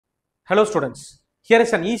Hello students, here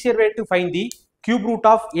is an easier way to find the cube root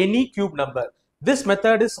of any cube number. This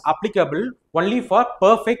method is applicable only for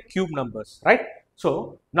perfect cube numbers, right?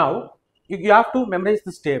 So now you have to memorize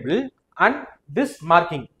this table and this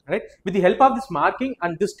marking, right? With the help of this marking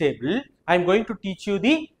and this table, I am going to teach you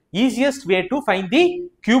the easiest way to find the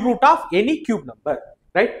cube root of any cube number,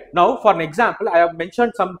 right? Now for an example, I have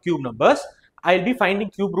mentioned some cube numbers. I will be finding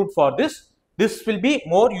cube root for this. This will be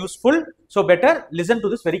more useful, so better listen to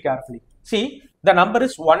this very carefully. See, the number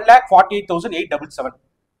is 1,48,877.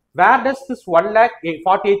 Where does this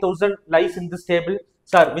 1,48,000 lies in this table?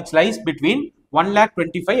 Sir, which lies between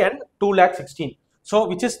 1,25,000 and 2,16,000. So,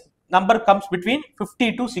 which is number comes between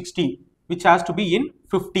 50 to 60, which has to be in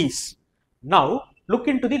 50s. Now, look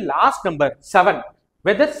into the last number 7.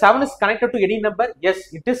 Whether 7 is connected to any number?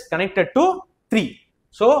 Yes, it is connected to 3.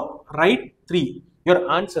 So, write 3.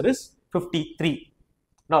 Your answer is 53.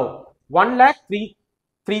 Now,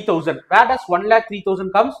 1,03,000. Where does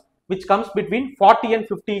 1,03,000 comes? Which comes between 40 and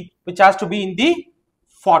 50, which has to be in the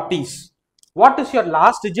 40s. What is your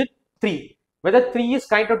last digit? 3. Whether 3 is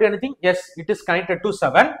connected to anything? Yes, it is connected to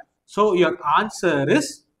 7. So, your answer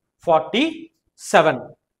is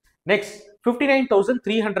 47. Next,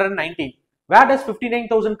 59,390. Where does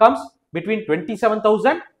 59,000 comes? Between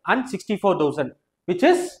 27,000 and 64,000, which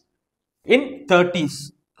is in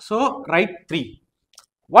 30s. So, write 3.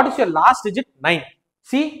 What is your last digit? 9.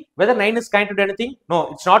 See whether 9 is connected to anything? No,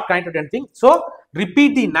 it's not connected to anything. So,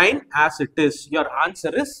 repeat the 9 as it is. Your answer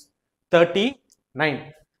is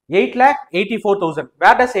 39. 8,84,000.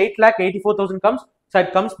 Where does 8,84,000 comes? So,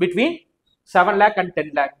 it comes between 7 lakh and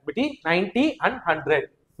 10 lakh. Between 90 and 100.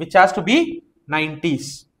 Which has to be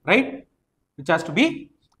 90s. Right? Which has to be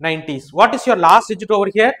 90s. What is your last digit over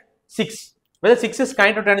here? 6. Whether 6 is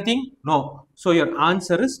connected to anything? No. So, your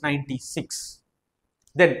answer is 96.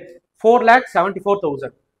 Then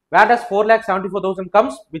 4,74,000. Where does 4,74,000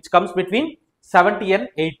 comes? Which comes between 70 and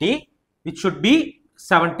 80, which should be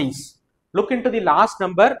 70s. Look into the last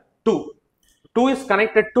number 2. 2 is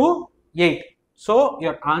connected to 8. So,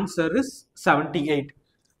 your answer is 78.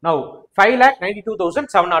 Now,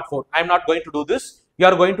 5,92,704. I am not going to do this. You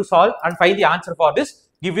are going to solve and find the answer for this.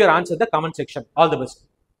 Give your answer in the comment section. All the best.